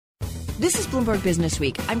This is Bloomberg Business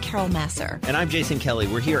Week. I'm Carol Massar. And I'm Jason Kelly.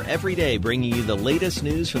 We're here every day bringing you the latest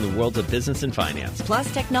news from the worlds of business and finance.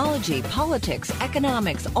 Plus technology, politics,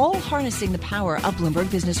 economics, all harnessing the power of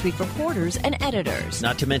Bloomberg Business Week reporters and editors.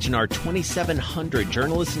 Not to mention our 2,700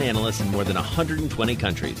 journalists and analysts in more than 120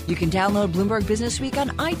 countries. You can download Bloomberg Business Week on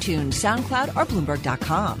iTunes, SoundCloud, or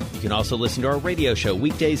Bloomberg.com. You can also listen to our radio show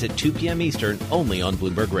weekdays at 2 p.m. Eastern, only on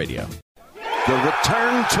Bloomberg Radio. The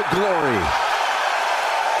return to glory.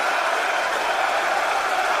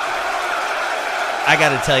 I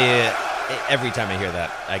got to tell you, every time I hear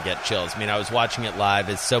that, I get chills. I mean, I was watching it live,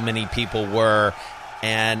 as so many people were,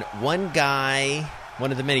 and one guy,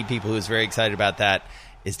 one of the many people who is very excited about that,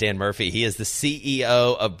 is Dan Murphy. He is the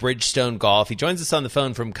CEO of Bridgestone Golf. He joins us on the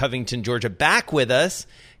phone from Covington, Georgia, back with us,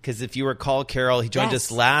 because if you recall, Carol, he joined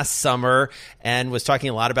us last summer and was talking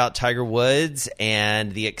a lot about Tiger Woods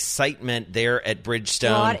and the excitement there at Bridgestone.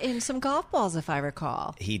 Brought in some golf balls, if I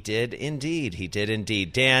recall. He did indeed. He did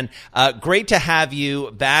indeed. Dan, great to have you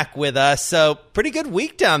back with us. So pretty good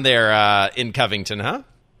week down there in Covington, huh?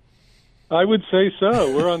 I would say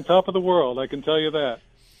so. We're on top of the world, I can tell you that.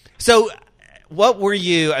 So what were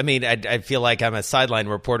you, I mean, I feel like I'm a sideline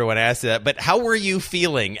reporter when I ask you that, but how were you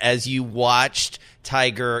feeling as you watched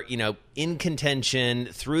Tiger, in contention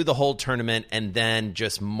through the whole tournament and then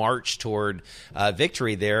just march toward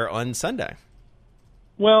victory there on Sunday?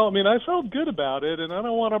 Well, I mean, I felt good about it, and I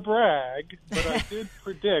don't want to brag, but I did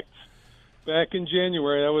predict back in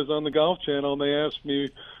January. I was on the Golf Channel, and they asked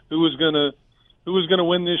me who was going to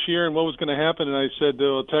win this year and what was going to happen, and I said,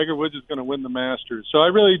 Tiger Woods is going to win the Masters. So I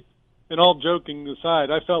really, and all joking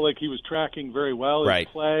aside, I felt like he was tracking very well. His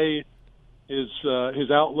play,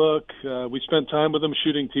 his outlook. We spent time with him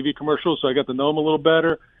shooting TV commercials, so I got to know him a little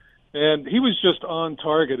better. And he was just on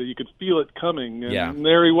target. You could feel it coming. And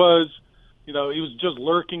there he was. He was just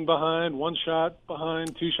lurking behind, one shot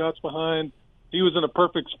behind, two shots behind. He was in a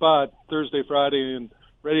perfect spot Thursday, Friday, and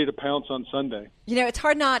ready to pounce on Sunday. It's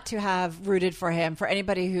hard not to have rooted for him. For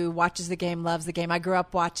anybody who watches the game, loves the game. I grew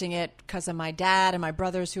up watching it because of my dad and my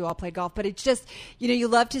brothers who all played golf. But it's just, you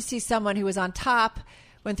love to see someone who was on top,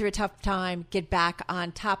 went through a tough time, get back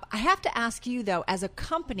on top. I have to ask you, though, as a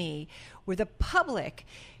company where the public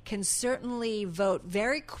can certainly vote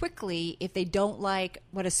very quickly if they don't like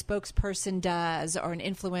what a spokesperson does or an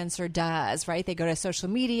influencer does, right? They go to social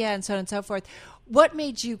media and so on and so forth. What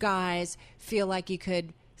made you guys feel like you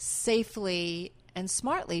could safely and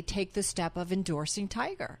smartly take the step of endorsing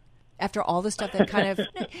Tiger after all the stuff that kind of,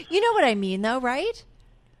 you know what I mean, though, right?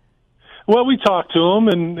 Well, we talked to him,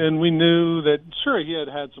 and we knew that, sure, he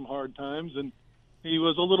had some hard times, and he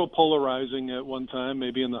was a little polarizing at one time,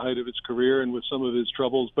 maybe in the height of his career and with some of his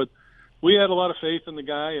troubles. But we had a lot of faith in the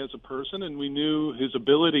guy as a person, and we knew his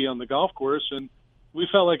ability on the golf course, and we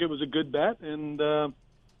felt like it was a good bet, and,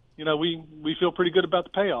 we feel pretty good about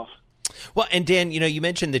the payoff. Well, and Dan, you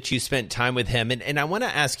mentioned that you spent time with him, and I want to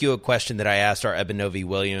ask you a question that I asked our Ebanovi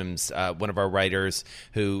Williams, one of our writers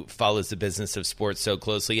who follows the business of sports so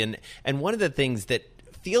closely. And one of the things that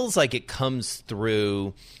feels like it comes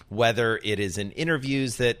through, whether it is in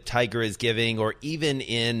interviews that Tiger is giving or even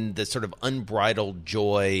in the sort of unbridled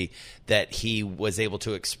joy that he was able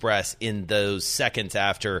to express in those seconds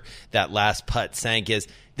after that last putt sank, is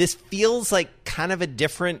this feels like kind of a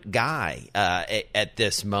different guy at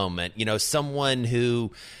this moment. Someone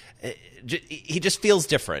who he just feels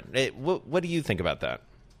different. What do you think about that?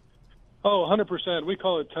 Oh, 100%. We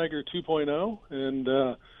call it Tiger 2.0, and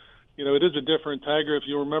it is a different Tiger. If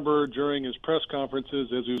you remember during his press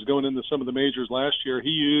conferences as he was going into some of the majors last year, he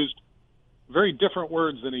used very different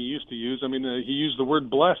words than he used to use. I mean, he used the word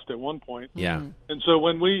blessed at one point. Yeah. And so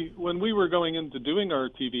when we were going into doing our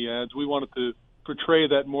TV ads, we wanted to portray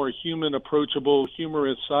that more human, approachable,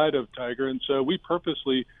 humorous side of Tiger. And so we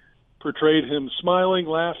purposely portrayed him smiling,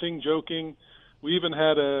 laughing, joking. We even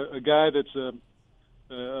had a guy that's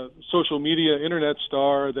a social media internet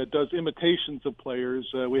star that does imitations of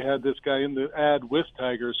players. We had this guy in the ad with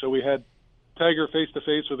Tiger, so we had Tiger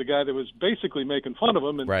face-to-face with a guy that was basically making fun of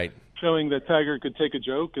him and showing that Tiger could take a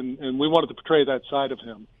joke, and we wanted to portray that side of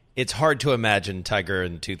him. It's hard to imagine Tiger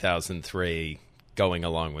in 2003 going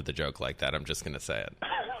along with a joke like that. I'm just going to say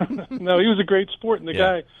it. No, he was a great sport, and the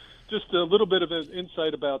guy, just a little bit of an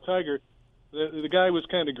insight about Tiger, the guy was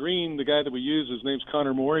kind of green. The guy that we use, his name's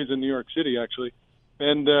Connor Moore. He's in New York City, actually.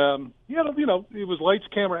 And, it was lights,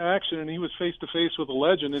 camera, action, and he was face-to-face with a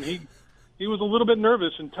legend, and he was a little bit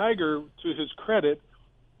nervous, and Tiger, to his credit,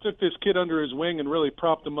 took this kid under his wing and really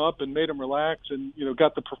propped him up and made him relax and,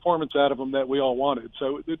 got the performance out of him that we all wanted.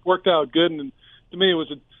 So it worked out good, and to me it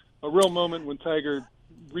was a real moment when Tiger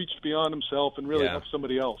reached beyond himself and really helped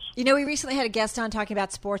somebody else. You know, we recently had a guest on talking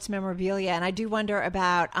about sports memorabilia, and I do wonder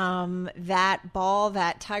about that ball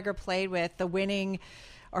that Tiger played with, the winning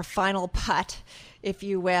or final putt, if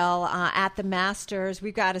you will, at the Masters.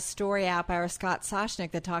 We've got a story out by our Scott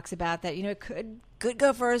Soshnick that talks about that, it could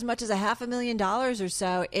go for as much as $500,000 or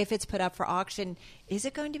so if it's put up for auction. Is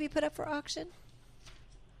it going to be put up for auction?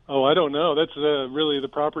 Oh, I don't know. That's really the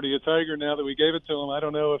property of Tiger now that we gave it to him. I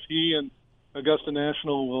don't know if he and Augusta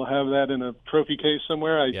National will have that in a trophy case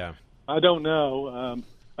somewhere. I don't know.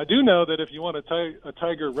 I do know that if you want a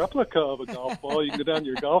Tiger replica of a golf ball, you can go down to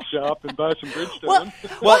your golf shop and buy some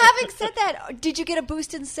Bridgestone. Well, having said that, did you get a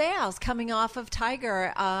boost in sales coming off of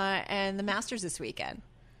Tiger and the Masters this weekend?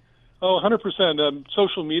 Oh, 100%.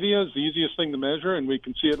 Social media is the easiest thing to measure, and we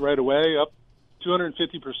can see it right away, up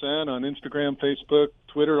 250% on Instagram, Facebook,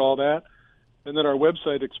 Twitter, all that. And then our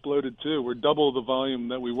website exploded, too. We're double the volume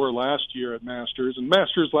that we were last year at Masters. And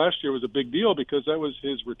Masters last year was a big deal because that was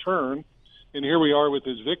his return. And here we are with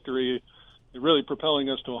his victory, really propelling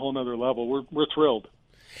us to a whole nother level. We're thrilled.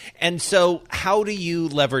 And so how do you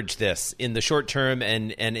leverage this in the short term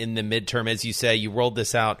and in the midterm? As you say, you rolled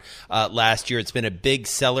this out last year. It's been a big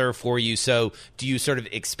seller for you. So do you sort of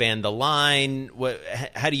expand the line?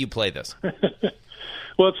 How do you play this?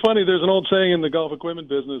 Well, it's funny. There's an old saying in the golf equipment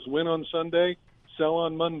business, win on Sunday, sell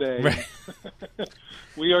on Monday. Right.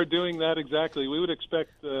 We are doing that exactly. We would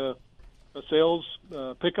expect a sales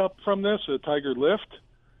pickup from this, a Tiger lift.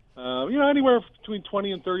 Anywhere between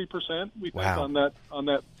 20 and 30%, we think, on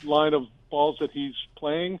that line of balls that he's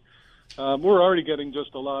playing. We're already getting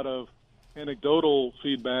just a lot of anecdotal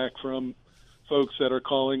feedback from folks that are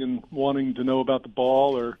calling and wanting to know about the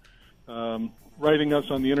ball or writing us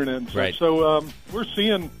on the internet and stuff. Right. So we're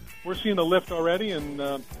seeing a lift already, and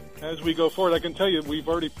as we go forward, I can tell you we've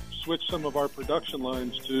already switched some of our production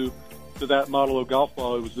lines to that model of golf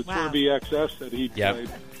ball. It was the Tour BXS that he played.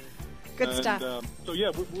 Good stuff.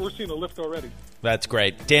 We're seeing a lift already. That's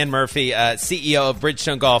great. Dan Murphy, CEO of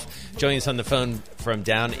Bridgestone Golf, joining us on the phone from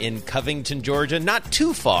down in Covington, Georgia, not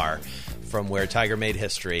too far from where Tiger made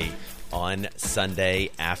history on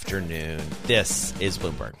Sunday afternoon. This is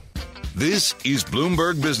Bloomberg. This is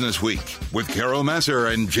Bloomberg Business Week with Carol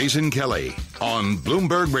Massar and Jason Kelly on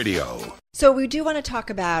Bloomberg Radio. So we do want to talk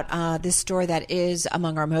about this story that is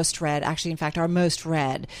among our most read, actually, in fact, our most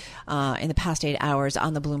read in the past 8 hours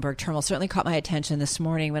on the Bloomberg terminal. Certainly caught my attention this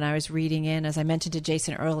morning when I was reading in, as I mentioned to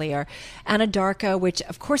Jason earlier, Anadarko, which,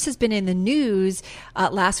 of course, has been in the news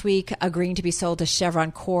last week, agreeing to be sold to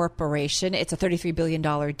Chevron Corporation. It's a $33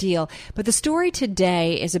 billion deal. But the story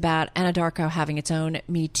today is about Anadarko having its own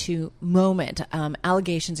Me Too moment,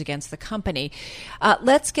 allegations against the company.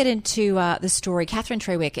 Let's get into the story. Catherine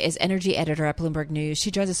Traywick is energy editor at Bloomberg News.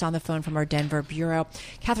 She joins us on the phone from our Denver bureau.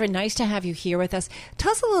 Catherine, nice to have you here with us.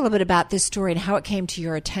 Tell us a little bit about this story and how it came to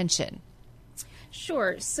your attention.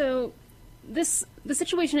 Sure. So the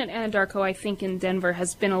situation at Anadarko, I think, in Denver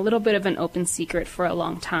has been a little bit of an open secret for a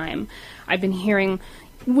long time. I've been hearing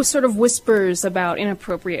sort of whispers about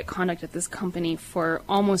inappropriate conduct at this company for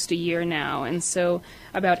almost a year now. And so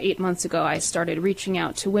about 8 months ago, I started reaching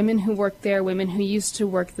out to women who worked there, women who used to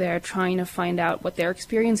work there, trying to find out what their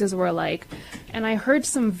experiences were like. And I heard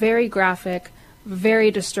some very graphic,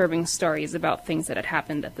 very disturbing stories about things that had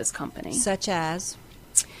happened at this company. Such as?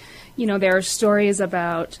 There are stories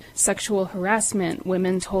about sexual harassment.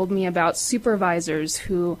 Women told me about supervisors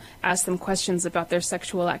who asked them questions about their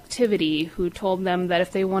sexual activity, who told them that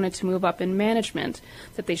if they wanted to move up in management,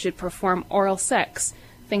 that they should perform oral sex,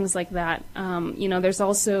 things like that. There's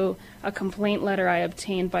also a complaint letter I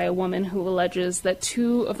obtained by a woman who alleges that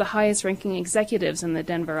 2 of the highest-ranking executives in the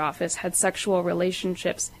Denver office had sexual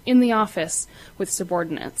relationships in the office with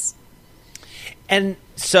subordinates. And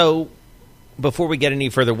so, before we get any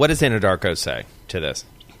further, what does Anadarko say to this?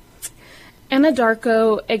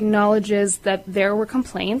 Anadarko acknowledges that there were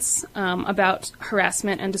complaints about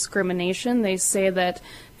harassment and discrimination. They say that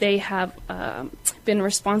they have been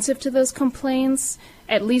responsive to those complaints,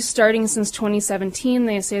 at least starting since 2017.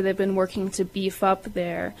 They say they've been working to beef up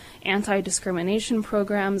their anti-discrimination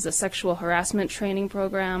programs, the sexual harassment training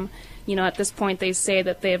program. At this point, they say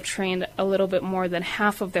that they have trained a little bit more than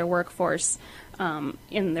half of their workforce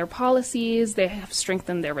in their policies. They have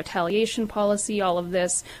strengthened their retaliation policy, all of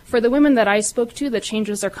this. For the women that I spoke to, the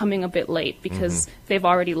changes are coming a bit late because they've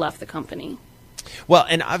already left the company. Well,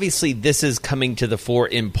 and obviously this is coming to the fore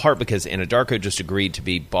in part because Anadarko just agreed to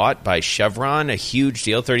be bought by Chevron, a huge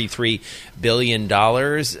deal, $33 billion.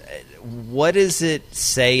 What does it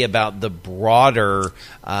say about the broader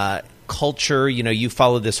culture, you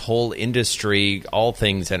follow this whole industry, all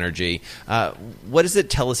things energy. What does it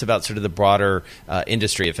tell us about sort of the broader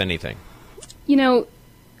industry, if anything?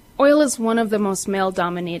 Oil is one of the most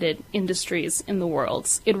male-dominated industries in the world.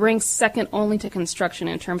 It ranks second only to construction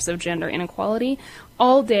in terms of gender inequality.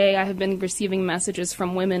 All day I have been receiving messages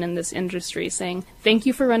from women in this industry saying, "Thank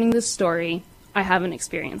you for running this story. I have an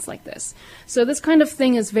experience like this." So this kind of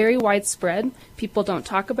thing is very widespread. People don't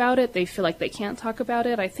talk about it. They feel like they can't talk about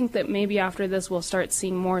it. I think that maybe after this we'll start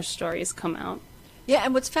seeing more stories come out. Yeah,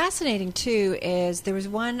 and what's fascinating, too, is there was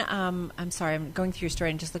one, I'm sorry, I'm going through your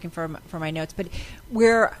story and just looking for my notes, but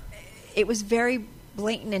where it was very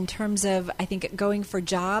blatant in terms of, I think, going for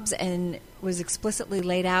jobs, and was explicitly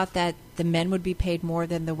laid out that the men would be paid more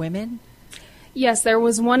than the women. Yes, there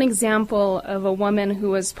was one example of a woman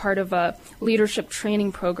who was part of a leadership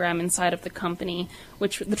training program inside of the company,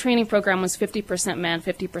 which the training program was 50% men,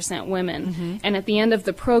 50% women. Mm-hmm. And at the end of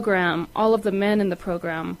the program, all of the men in the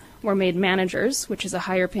program were made managers, which is a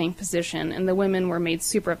higher paying position, and the women were made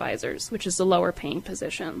supervisors, which is a lower paying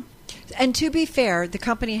position. And to be fair, the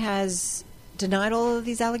company has denied all of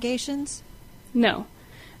these allegations? No.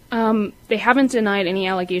 They haven't denied any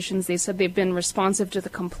allegations. They said they've been responsive to the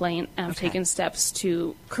complaint and have taken steps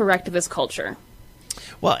to correct this culture.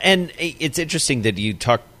 Well, and it's interesting that you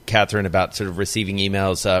talk, Catherine, about sort of receiving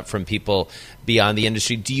emails from people beyond the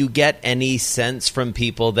industry. Do you get any sense from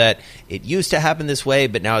people that it used to happen this way,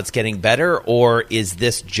 but now it's getting better, or is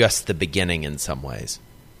this just the beginning in some ways?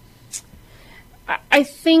 I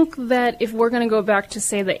think that if we're going to go back to,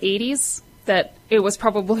 say, the 80s, that it was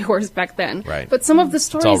probably worse back then. Right. But some of the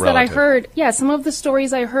stories that I heard, some of the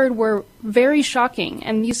stories I heard were very shocking,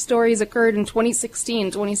 and these stories occurred in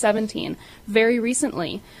 2016, 2017, very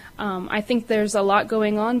recently. I think there's a lot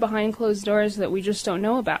going on behind closed doors that we just don't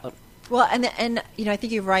know about. Well, and I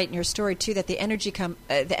think you're right in your story too that the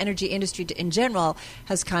energy industry in general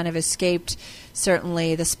has kind of escaped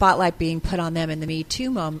certainly the spotlight being put on them in the Me Too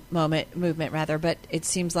movement rather, but it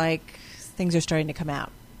seems like things are starting to come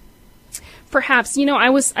out. Perhaps,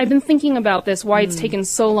 I've been thinking about this, why it's taken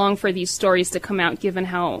so long for these stories to come out, given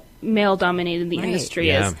how male-dominated the industry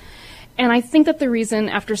is. And I think that the reason,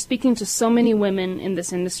 after speaking to so many women in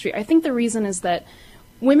this industry, I think the reason is that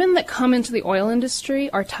women that come into the oil industry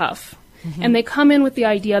are tough. Mm-hmm. And they come in with the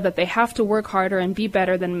idea that they have to work harder and be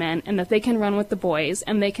better than men, and that they can run with the boys,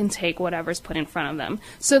 and they can take whatever's put in front of them.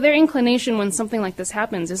 So their inclination when something like this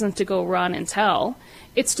happens isn't to go run and tell,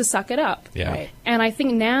 it's to suck it up. Yeah. Right. And I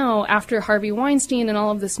think now, after Harvey Weinstein and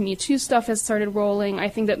all of this Me Too stuff has started rolling, I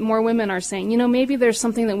think that more women are saying, maybe there's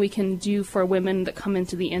something that we can do for women that come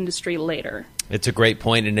into the industry later. It's a great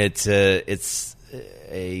point, and it's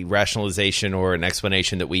a rationalization or an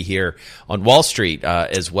explanation that we hear on Wall Street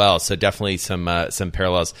as well. So definitely some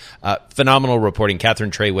parallels. Phenomenal reporting.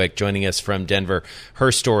 Catherine Traywick joining us from Denver.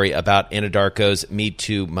 Her story about Anadarko's Me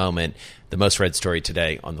Too moment, the most read story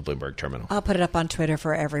today on the Bloomberg Terminal. I'll put it up on Twitter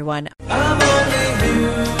for everyone.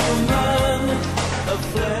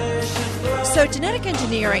 So genetic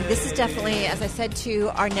engineering, this is definitely, as I said to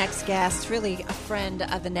our next guest, really a friend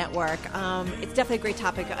of the network. It's definitely a great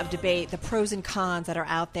topic of debate, the pros and cons that are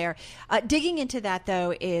out there. Digging into that,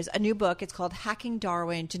 though, is a new book. It's called Hacking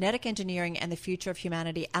Darwin, Genetic Engineering and the Future of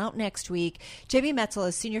Humanity, out next week. J.B. Metzl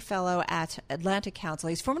is Senior Fellow at Atlantic Council.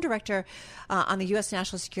 He's former Director on the U.S.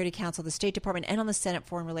 National Security Council, the State Department, and on the Senate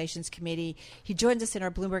Foreign Relations Committee. He joins us in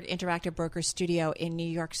our Bloomberg Interactive Brokers studio in New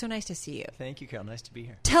York. So nice to see you. Thank you, Carol. Nice to be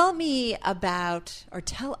here.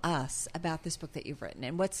 Tell us about this book that you've written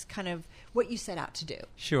and what's kind of what you set out to do.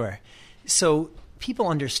 Sure. So people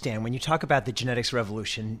understand when you talk about the genetics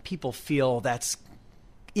revolution, people feel that's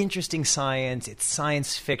interesting science, it's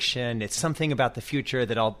science fiction, it's something about the future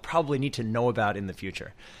that I'll probably need to know about in the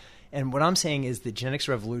future. And what I'm saying is the genetics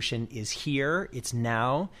revolution is here, it's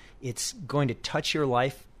now, it's going to touch your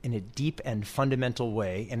life in a deep and fundamental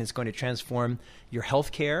way, and it's going to transform your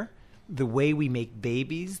healthcare, the way we make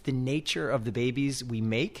babies, the nature of the babies we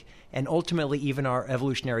make, and ultimately even our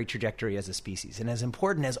evolutionary trajectory as a species. And as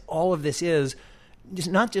important as all of this is, it's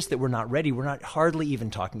not just that we're not ready, we're not hardly even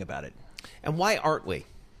talking about it. And why aren't we?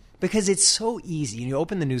 Because it's so easy. You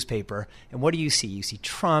open the newspaper, and what do you see? You see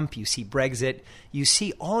Trump, you see Brexit, you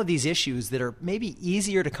see all of these issues that are maybe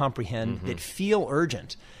easier to comprehend, that feel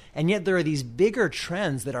urgent. And yet there are these bigger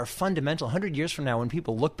trends that are fundamental. 100 years from now, when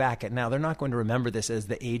people look back at now, they're not going to remember this as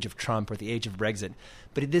the age of Trump or the age of Brexit.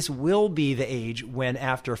 But this will be the age when,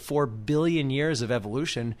 after 4 billion years of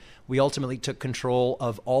evolution, we ultimately took control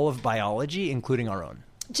of all of biology, including our own.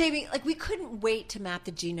 Jamie, like we couldn't wait to map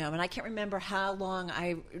the genome, and I can't remember how long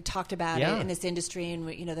I talked about it in this industry, and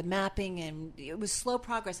the mapping, and it was slow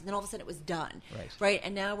progress, and then all of a sudden it was done, right?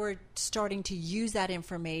 And now we're starting to use that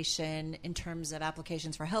information in terms of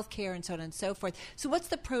applications for healthcare and so on and so forth. So what's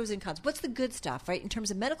the pros and cons? What's the good stuff, right? In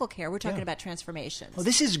terms of medical care, we're talking about transformations. Well,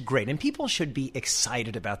 this is great, and people should be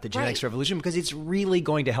excited about the genetics revolution because it's really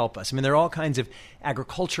going to help us. I mean, there are all kinds of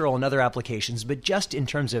agricultural and other applications, but just in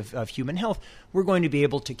terms of human health, we're going to be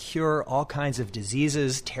able to cure all kinds of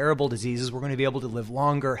diseases, terrible diseases. We're going to be able to live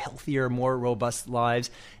longer, healthier, more robust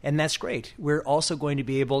lives, and that's great. We're also going to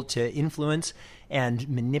be able to influence and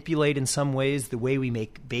manipulate in some ways the way we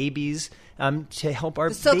make babies to help our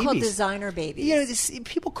babies. The so-called designer babies.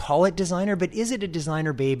 People call it designer, but is it a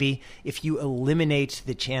designer baby if you eliminate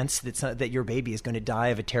the chance that your baby is going to die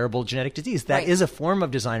of a terrible genetic disease? That is a form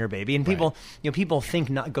of designer baby, and people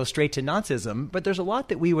think go straight to Nazism, but there's a lot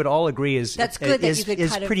that we would all agree is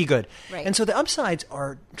pretty good. Right. And so the upsides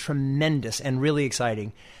are tremendous and really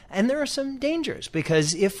exciting. And there are some dangers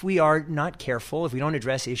because if we are not careful, if we don't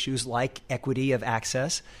address issues like equity of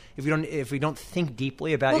access, if we don't think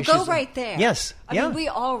deeply about issues. Well, go right there. Yes. I mean, we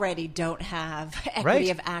already don't have equity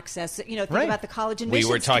of access. Think about the college admissions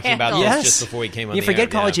We were talking about this just before we came on the air. You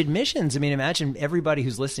forget college admissions. I mean, imagine everybody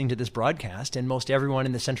who's listening to this broadcast and most everyone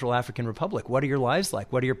in the Central African Republic. What are your lives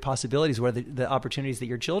like? What are your possibilities? What are the opportunities that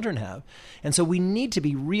your children have? And so we need to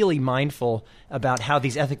be really mindful about how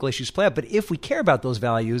these ethical issues play out. But if we care about those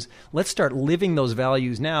values, let's start living those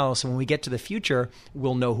values now so when we get to the future,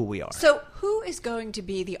 we'll know who we are. So who is going to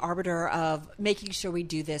be the arbiter of making sure we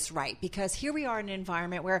do this right? Because here we are in an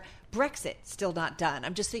environment where Brexit's still not done.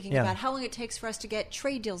 I'm just thinking about how long it takes for us to get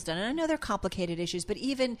trade deals done. And I know they're complicated issues, but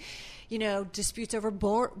even, disputes over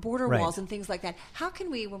border walls and things like that. How can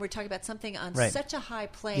we, when we're talking about something on such a high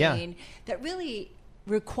plane that really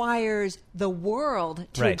requires the world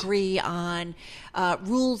to agree on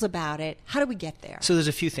rules about it, how do we get there? So there's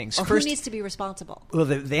a few things. Or who needs to be responsible? Well,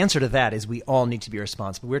 the answer to that is we all need to be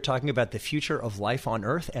responsible. We're talking about the future of life on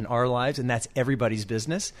Earth and our lives, and that's everybody's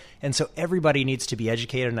business. And so everybody needs to be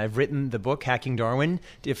educated. And I've written the book, Hacking Darwin.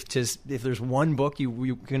 If there's one book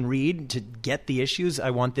you can read to get the issues, I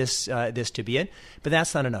want this to be it. But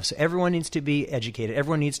that's not enough. So everyone needs to be educated.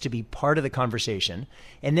 Everyone needs to be part of the conversation.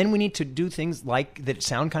 And then we need to do things like that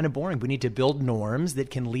sound kind of boring. We need to build norms that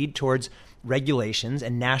can lead towards regulations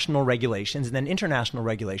and national regulations and then international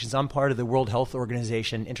regulations. I'm part of the World Health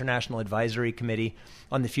Organization International Advisory Committee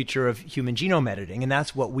on the future of human genome editing. And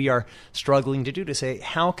that's what we are struggling to do, to say,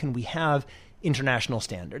 how can we have international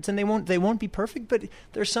standards? And they won't be perfect, but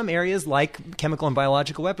there's some areas like chemical and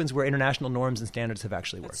biological weapons where international norms and standards have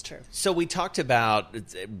actually worked. That's true. So we talked about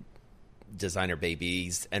designer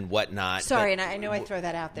babies and whatnot. Sorry, and I know I throw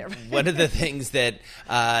that out there. One of the things that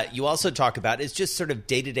you also talk about is just sort of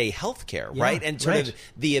day-to-day healthcare, right? And sort of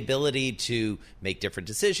the ability to make different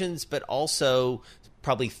decisions, but also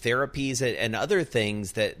probably therapies and other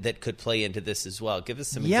things that could play into this as well. Give us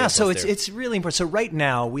some examples. So it's really important. So right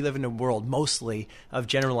now we live in a world mostly of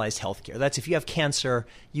generalized healthcare. That's if you have cancer,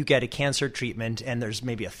 you get a cancer treatment, and there's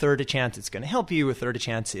maybe a third of chance it's going to help you, a third of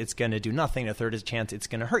chance it's going to do nothing, a third of chance it's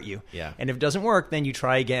going to hurt you. Yeah. And if it doesn't work, then you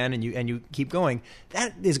try again and you keep going.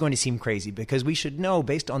 That is going to seem crazy because we should know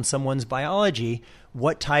based on someone's biology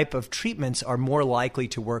what type of treatments are more likely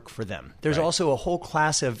to work for them. There's also a whole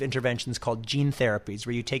class of interventions called gene therapies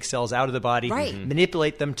where you take cells out of the body,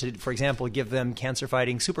 manipulate them to, for example, give them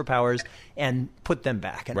cancer-fighting superpowers and put them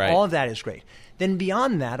back. And all of that is great. Then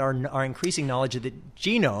beyond that, our increasing knowledge of the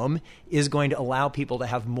genome is going to allow people to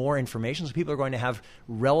have more information. So people are going to have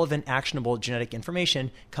relevant, actionable genetic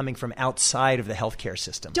information coming from outside of the healthcare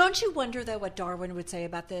system. Don't you wonder, though, what Darwin would say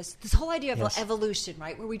about this? This whole idea of evolution,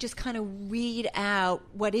 right, where we just kind of weed out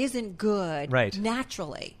what isn't good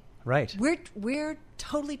naturally. Right. We're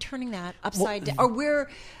totally turning that upside down. Or we're,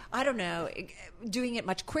 I don't know, doing it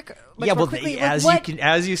much quicker. More quickly.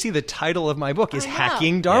 As you see, the title of my book is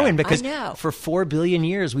Hacking Darwin, because for 4 billion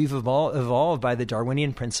years we've evolved by the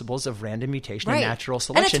Darwinian principles of random mutation and natural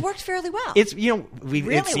selection. And it's worked fairly well.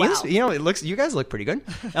 It looks. You guys look pretty good.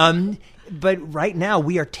 But right now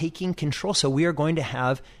we are taking control. So we are going to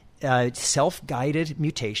have self-guided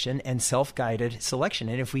mutation and self-guided selection.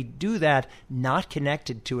 And if we do that not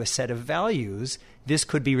connected to a set of values, this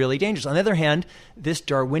could be really dangerous. On the other hand, this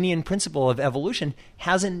Darwinian principle of evolution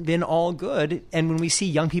hasn't been all good. And when we see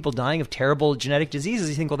young people dying of terrible genetic diseases,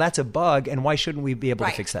 you think, well, that's a bug, and why shouldn't we be able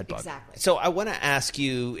to fix that bug? Exactly. So I want to ask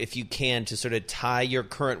you, if you can, to sort of tie your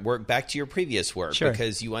current work back to your previous work,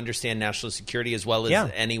 because you understand national security as well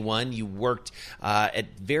as anyone. You worked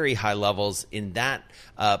at very high levels in that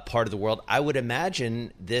part of the world. I would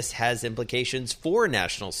imagine this has implications for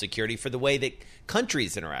national security, for the way that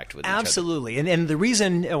countries interact with each other. Absolutely. And the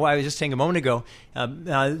reason I was just saying a moment ago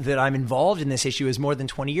that I'm involved in this issue is more than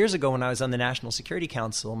 20 years ago when I was on the National Security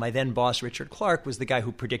Council. My then boss, Richard Clark, was the guy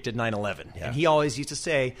who predicted 9/11. Yeah. And he always used to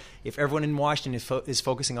say, if everyone in Washington is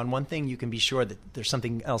focusing on one thing, you can be sure that there's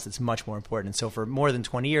something else that's much more important. And so for more than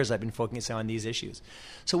 20 years, I've been focusing on these issues.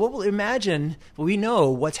 So we know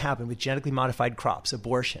what's happened with genetically modified crops,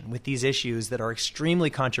 abortion, with these issues that are extremely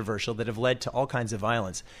controversial, that have led to all kinds of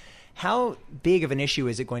violence. How big of an issue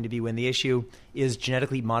is it going to be when the issue is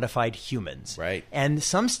genetically modified humans? Right. And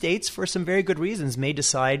some states, for some very good reasons, may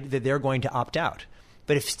decide that they're going to opt out.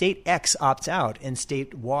 But if state X opts out and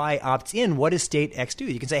state Y opts in, what does state X do?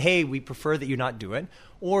 You can say, hey, we prefer that you not do it.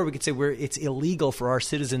 Or we could say it's illegal for our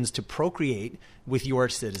citizens to procreate with your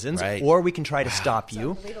citizens. Right. Or we can try to stop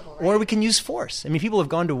you. Right? Or we can use force. I mean, people have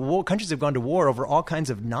gone to war. Countries have gone to war over all kinds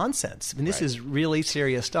of nonsense. I mean, this is really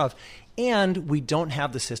serious stuff. And we don't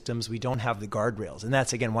have the systems, we don't have the guardrails. And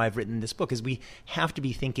that's, again, why I've written this book, is we have to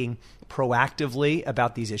be thinking proactively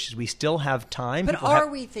about these issues. We still have time. But are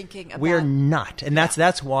we thinking about... We're not. And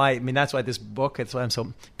that's why this book, that's why I'm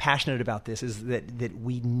so passionate about this, is that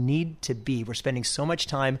we need to be, we're spending so much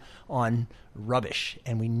time on rubbish,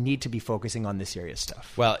 and we need to be focusing on this serious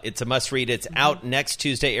stuff. Well, it's a must-read. It's out next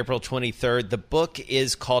Tuesday, April 23rd. The book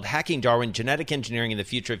is called Hacking Darwin, Genetic Engineering and the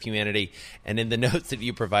Future of Humanity. And in the notes that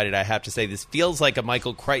you provided, I have to say, this feels like a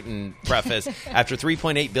Michael Crichton preface. After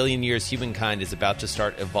 3.8 billion years, humankind is about to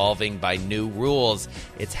start evolving by new rules.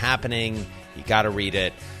 It's happening. You got to read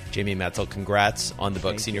it. Jamie Metzl, congrats on the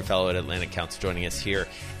book. Senior Fellow at Atlantic Council, joining us here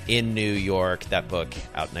in New York. That book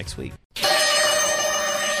out next week.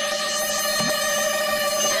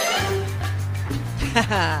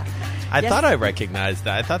 I thought I recognized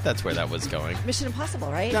that. I thought that's where that was going. Mission Impossible,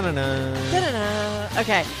 right? Da-na-na.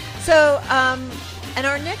 Okay. So, and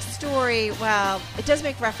our next story, well, it does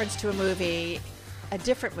make reference to a movie, a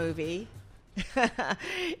different movie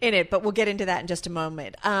in it, but we'll get into that in just a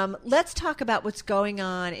moment. Let's talk about what's going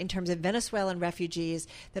on in terms of Venezuelan refugees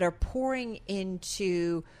that are pouring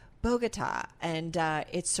into Bogotá and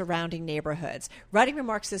its surrounding neighborhoods. Writing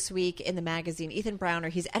remarks this week in the magazine, Ethan Bronner,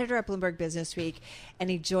 he's editor at Bloomberg Business Week,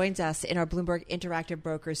 and he joins us in our Bloomberg Interactive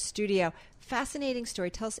Brokers studio. Fascinating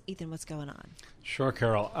story. Tell us, Ethan, what's going on? Sure,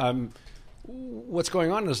 Carol. What's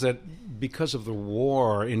going on is that because of the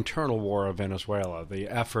war, internal war of Venezuela, the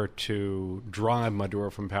effort to drive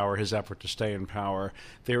Maduro from power, his effort to stay in power,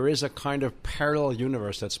 there is a kind of parallel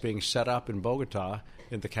universe that's being set up in Bogotá,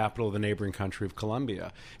 in the capital of the neighboring country of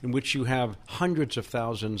Colombia, in which you have hundreds of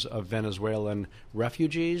thousands of Venezuelan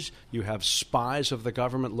refugees, you have spies of the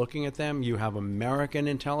government looking at them, you have American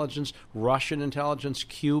intelligence, Russian intelligence,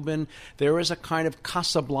 Cuban. There is a kind of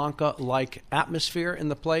Casablanca-like atmosphere in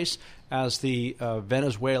the place as the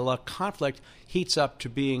Venezuela conflict heats up to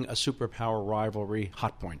being a superpower rivalry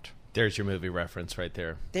hotpoint. There's your movie reference right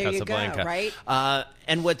there. There Casablanca. You go, right?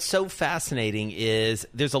 And what's so fascinating is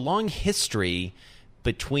there's a long history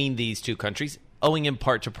between these two countries, owing in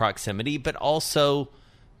part to proximity, but also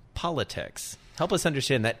politics. Help us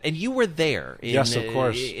understand that. And you were there yes, of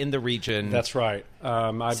course. In the region. That's right.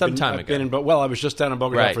 I've been in, I was just down in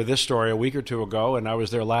Bogotá for this story a week or two ago, and I was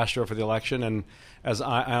there last year for the election, and as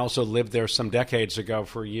I also lived there some decades ago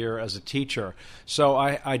for a year as a teacher. So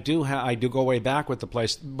I do go way back with the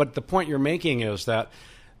place. But the point you're making is that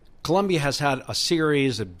Colombia has had a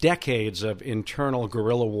series of decades of internal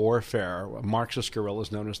guerrilla warfare, Marxist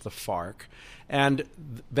guerrillas known as the FARC. And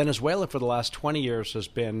Venezuela for the last 20 years has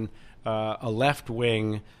been a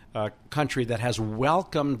left-wing country that has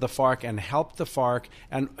welcomed the FARC and helped the FARC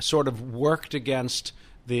and sort of worked against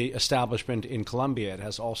the establishment in Colombia. It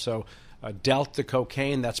has also dealt the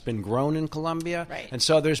cocaine that's been grown in Colombia. Right. And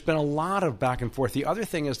so there's been a lot of back and forth. The other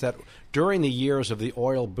thing is that during the years of the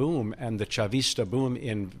oil boom and the Chavista boom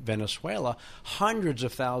in Venezuela, hundreds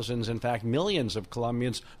of thousands, in fact, millions of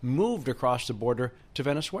Colombians moved across the border to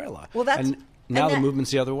Venezuela. Well, that's... Now the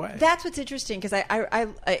movement's the other way. That's what's interesting, because I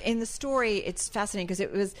in the story, it's fascinating because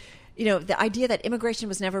it was, the idea that immigration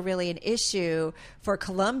was never really an issue for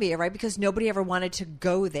Colombia, right? Because nobody ever wanted to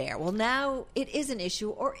go there. Well, now it is an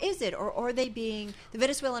issue, or is it? Or are they being, the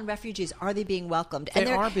Venezuelan refugees, are they being welcomed? They are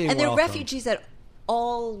being welcomed. And they're refugees that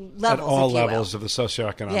all levels. At all if you will. levels of the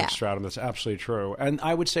socioeconomic stratum. That's absolutely true. And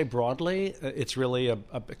I would say broadly, it's really a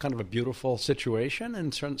kind of a beautiful situation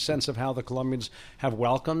in sense of how the Colombians have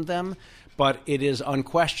welcomed them. But it is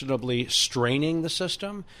unquestionably straining the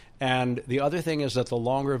system. And the other thing is that the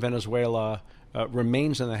longer Venezuela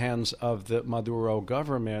remains in the hands of the Maduro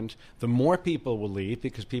government, the more people will leave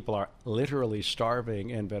because people are literally starving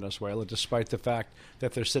in Venezuela, despite the fact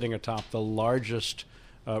that they're sitting atop the largest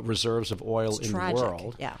reserves of oil in the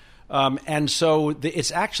world. Yeah. And so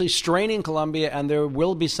it's actually straining Colombia, and there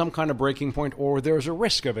will be some kind of breaking point, or there's a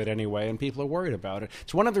risk of it anyway, and people are worried about it.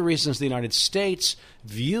 It's one of the reasons the United States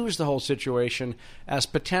views the whole situation as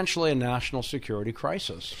potentially a national security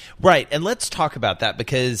crisis. Right, and let's talk about that,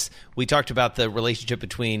 because we talked about the relationship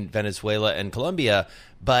between Venezuela and Colombia,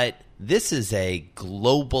 but this is a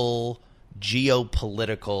global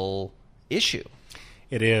geopolitical issue.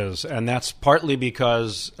 It is, and that's partly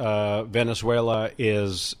because Venezuela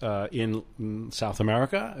is in South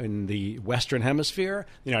America, in the Western Hemisphere.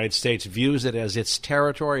 The United States views it as its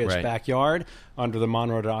territory, its backyard, under the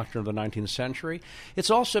Monroe Doctrine of the 19th century. It's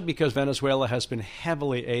also because Venezuela has been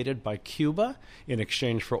heavily aided by Cuba in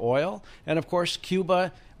exchange for oil. And, of course,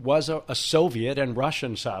 Cuba was a Soviet and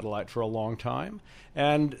Russian satellite for a long time.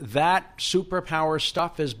 And that superpower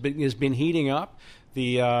stuff has been heating up.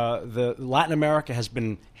 The Latin America has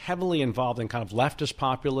been heavily involved in kind of leftist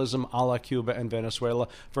populism a la Cuba and Venezuela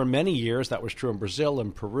for many years. That was true in Brazil,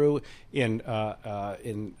 in Peru, in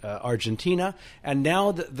Argentina. And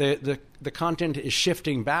now the content is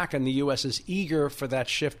shifting back, and the U.S. is eager for that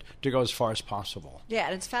shift to go as far as possible. Yeah,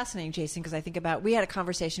 and it's fascinating, Jason, because I think about, we had a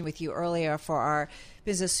conversation with you earlier for our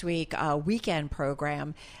Business Week weekend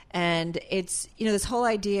program, and it's, this whole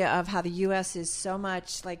idea of how the U.S. is so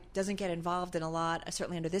much, doesn't get involved in a lot,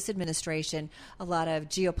 certainly under this administration, a lot of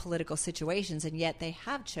geopolitical situations, and yet they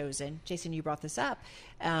have chosen, Jason, you brought this up,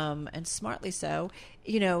 and smartly so,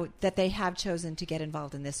 that they have chosen to get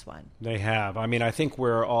involved in this one. They have. I mean, I think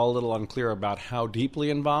we're all a little unclear about how deeply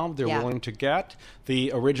involved they're willing to get.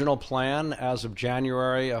 The original plan as of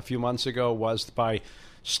January, a few months ago, was by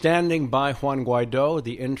standing by Juan Guaido,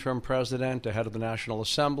 the interim president, the head of the National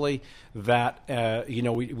Assembly, that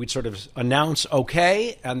we'd sort of announce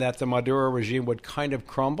okay, and that the Maduro regime would kind of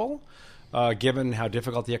crumble, given how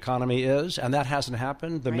difficult the economy is. And that hasn't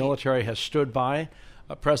happened. The military has stood by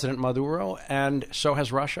President Maduro, and so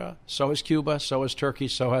has Russia, so has Cuba, so has Turkey,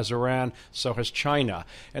 so has Iran, so has China.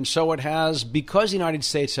 And so it has, because the United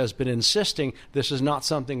States has been insisting this is not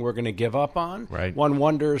something we're going to give up on, one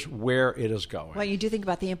wonders where it is going. Well, you do think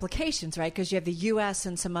about the implications, right? Because you have the U.S.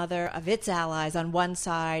 and some other of its allies on one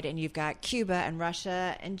side, and you've got Cuba and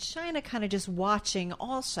Russia and China kind of just watching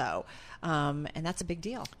also. And that's a big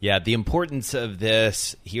deal. Yeah, the importance of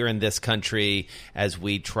this here in this country as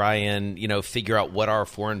we try and, figure out what our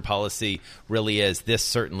foreign policy really is. This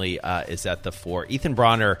certainly is at the fore. Ethan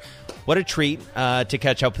Bronner, what a treat to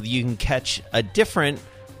catch up with you. You can catch a different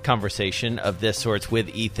conversation of this sort with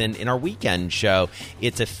Ethan in our weekend show.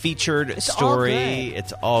 It's a featured story.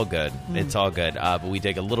 It's all good. It's all good. But we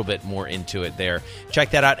dig a little bit more into it there. Check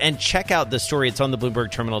that out. And check out the story. It's on the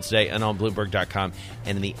Bloomberg Terminal today and on Bloomberg.com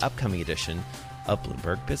and in the upcoming edition of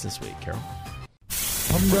Bloomberg Business Week. Carol?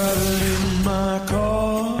 I'm driving in my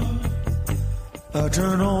car. I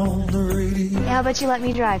turn on the radio. How about you let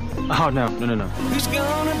me drive? Oh, no. Who's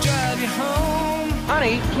gonna drive you home?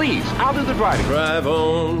 Honey, please, I'll do the driving. Drive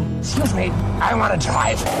on. Excuse me, I want to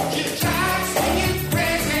drive.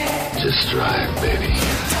 Just drive, baby.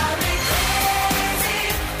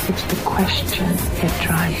 It's the question that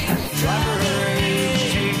drives us. Drive a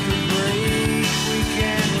range, take a break. We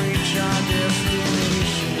can reach our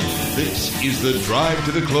destination. This is the Drive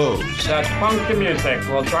to the Close. That funky music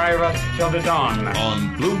will drive us till the dawn.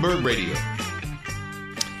 On Bloomberg Radio.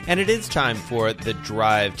 And it is time for the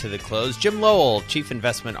Drive to the Close. Jim Lowell, Chief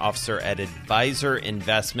Investment Officer at Advisor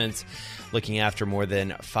Investments, looking after more than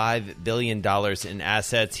 $5 billion in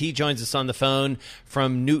assets. He joins us on the phone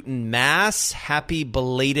from Newton, Mass. Happy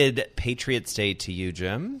belated Patriots Day to you,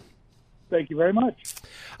 Jim. Thank you very much.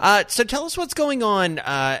 So tell us what's going on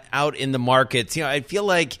out in the markets. I feel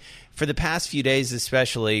like for the past few days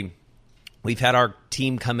especially, we've had our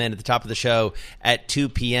team come in at the top of the show at 2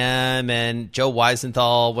 p.m. and Joe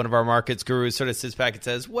Weisenthal, one of our markets gurus, sort of sits back and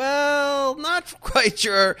says, well, not quite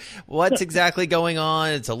sure what's exactly going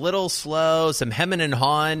on. It's a little slow, some hemming and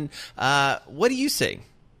hawing. What do you see?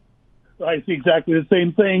 I see exactly the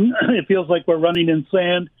same thing. It feels like we're running in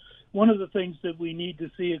sand. One of the things that we need to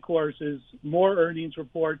see, of course, is more earnings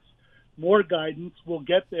reports, more guidance. We'll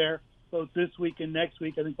get there both this week and next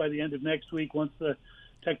week. I think by the end of next week, once the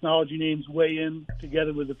technology names weigh in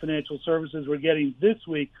together with the financial services we're getting this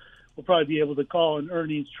week, we'll probably be able to call an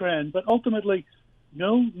earnings trend. But ultimately,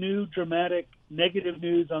 no new dramatic negative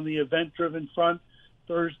news on the event-driven front.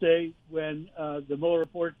 Thursday, when the Mueller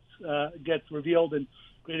report gets revealed in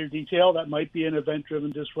greater detail, that might be an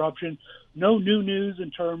event-driven disruption. No new news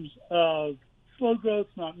in terms of slow growth,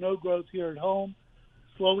 not no growth here at home.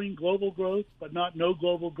 Slowing global growth, but not no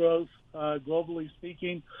global growth, globally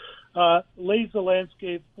speaking, lays the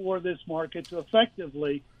landscape for this market to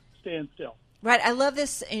effectively stand still. Right. I love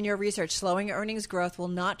this in your research. Slowing earnings growth will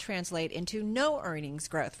not translate into no earnings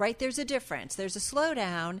growth, right? There's a difference. There's a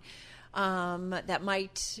slowdown that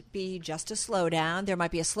might be just a slowdown. There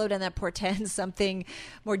might be a slowdown that portends something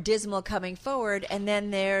more dismal coming forward. And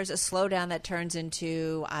then there's a slowdown that turns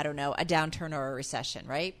into, I don't know, a downturn or a recession,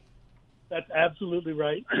 right? That's absolutely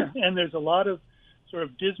right. And there's a lot of sort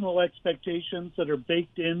of dismal expectations that are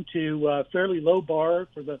baked into a fairly low bar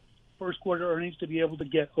for the first quarter earnings to be able to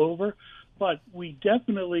get over. But we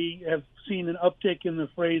definitely have seen an uptick in the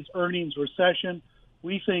phrase earnings recession.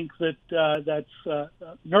 We think that that's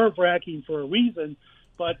nerve-wracking for a reason,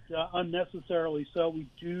 but unnecessarily so. We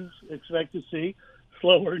do expect to see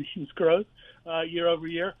slow earnings growth year over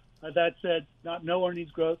year. That said, not no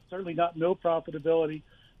earnings growth, certainly not no profitability.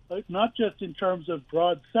 Not just in terms of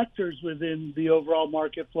broad sectors within the overall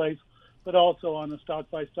marketplace, but also on a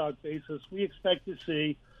stock-by-stock basis. We expect to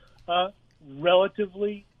see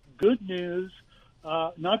relatively good news,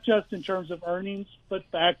 not just in terms of earnings,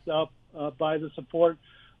 but backed up by the support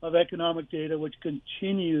of economic data, which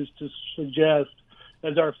continues to suggest,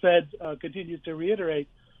 as our Fed continues to reiterate,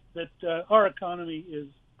 that our economy is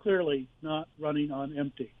clearly not running on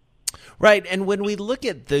empty. Right. And when we look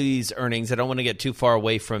at these earnings, I don't want to get too far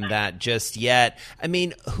away from that just yet. I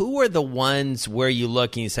mean, who are the ones where you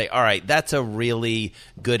look and you say, all right, that's a really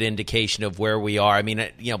good indication of where we are? I mean,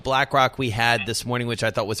 BlackRock we had this morning, which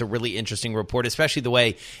I thought was a really interesting report, especially the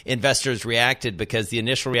way investors reacted, because the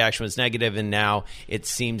initial reaction was negative and now it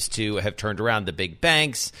seems to have turned around. The big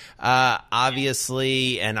banks,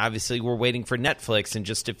 obviously we're waiting for Netflix in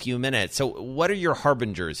just a few minutes. So what are your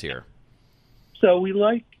harbingers here? So we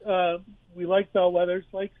like bellwethers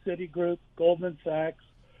like Citigroup, Goldman Sachs.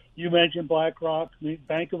 You mentioned BlackRock.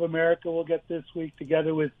 Bank of America will get this week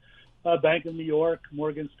together with Bank of New York,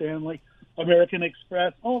 Morgan Stanley, American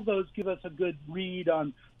Express. All of those give us a good read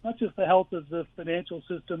on not just the health of the financial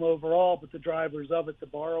system overall, but the drivers of it, the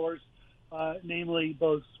borrowers, namely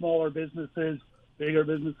both smaller businesses, bigger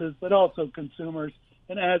businesses, but also consumers.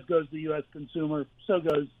 And as goes the U.S. consumer, so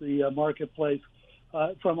goes the marketplace.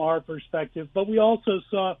 From our perspective. But we also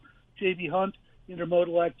saw J.B. Hunt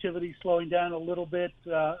intermodal activity slowing down a little bit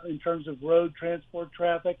in terms of road transport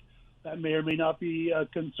traffic. That may or may not be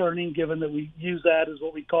concerning, given that we use that as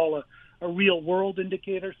what we call a real-world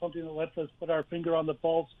indicator, something that lets us put our finger on the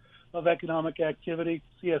pulse of economic activity.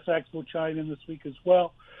 CSX will chime in this week as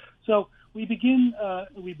well. So we begin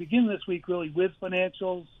this week really with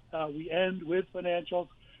financials. We end with financials.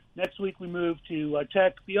 Next week, we move to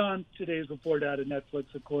tech, beyond today's report out of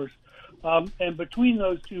Netflix, of course. And between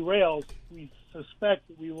those two rails, we suspect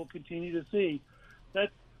that we will continue to see that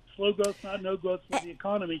slow growth, not no growth for the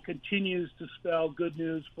economy, continues to spell good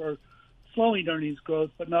news for slowing earnings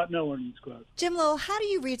growth, but not no earnings growth. Jim Lowell, how do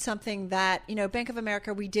you read something that, Bank of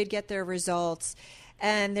America, we did get their results,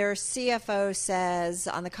 and their CFO says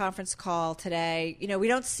on the conference call today, we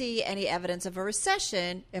don't see any evidence of a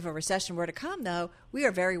recession. If a recession were to come, though, we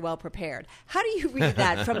are very well prepared. How do you read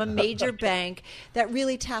that from a major bank that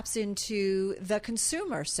really taps into the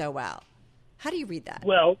consumer so well? How do you read that?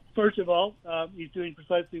 Well, first of all, he's doing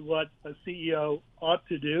precisely what a CEO ought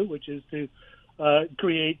to do, which is to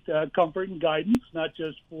create comfort and guidance, not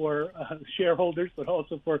just for shareholders, but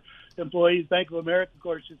also for employees. Bank of America, of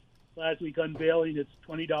course, just last week unveiling its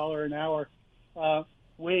 $20 an hour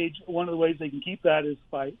wage. One of the ways they can keep that is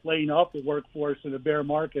by laying off the workforce in a bear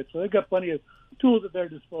market. So they've got plenty of tools at their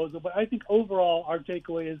disposal. But I think overall our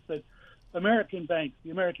takeaway is that American banks,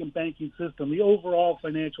 the American banking system, the overall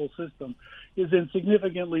financial system is in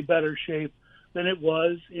significantly better shape than it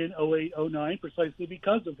was in 08-09, precisely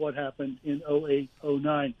because of what happened in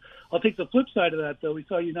 08-09. I'll take the flip side of that, though. We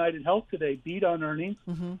saw United Health today beat on earnings,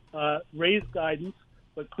 raise guidance,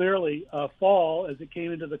 but clearly fall as it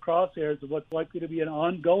came into the crosshairs of what's likely to be an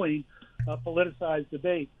ongoing politicized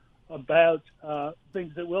debate about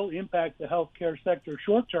things that will impact the healthcare sector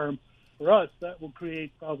short term. For us, that will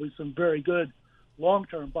create probably some very good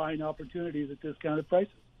long-term buying opportunities at discounted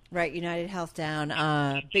prices. Right, United Health down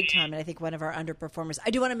big time, and I think one of our underperformers. I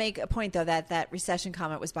do want to make a point, though, that recession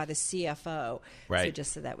comment was by the CFO, right? So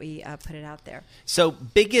just so that we put it out there. So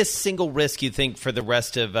biggest single risk you think for the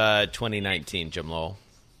rest of 2019, Jim Lowell?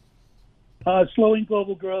 Slowing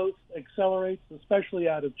global growth accelerates, especially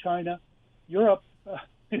out of China. Europe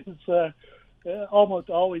is almost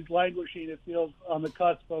always languishing, it feels, on the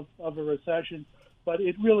cusp of a recession. But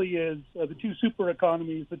it really is the two super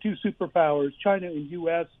economies, the two superpowers, China and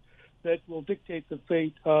U.S., that will dictate the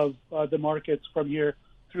fate of the markets from here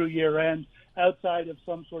through year end, outside of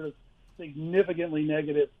some sort of significantly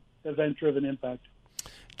negative event-driven impact.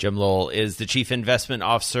 Jim Lowell is the Chief Investment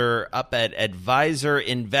Officer up at Advisor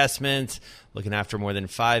Investments, looking after more than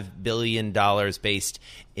 $5 billion based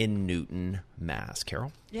in Newton, Mass.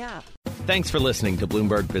 Carol? Yeah. Thanks for listening to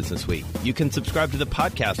Bloomberg Business Week. You can subscribe to the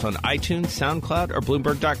podcast on iTunes, SoundCloud, or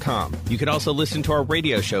Bloomberg.com. You can also listen to our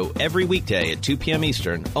radio show every weekday at 2 p.m.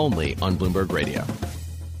 Eastern, only on Bloomberg Radio.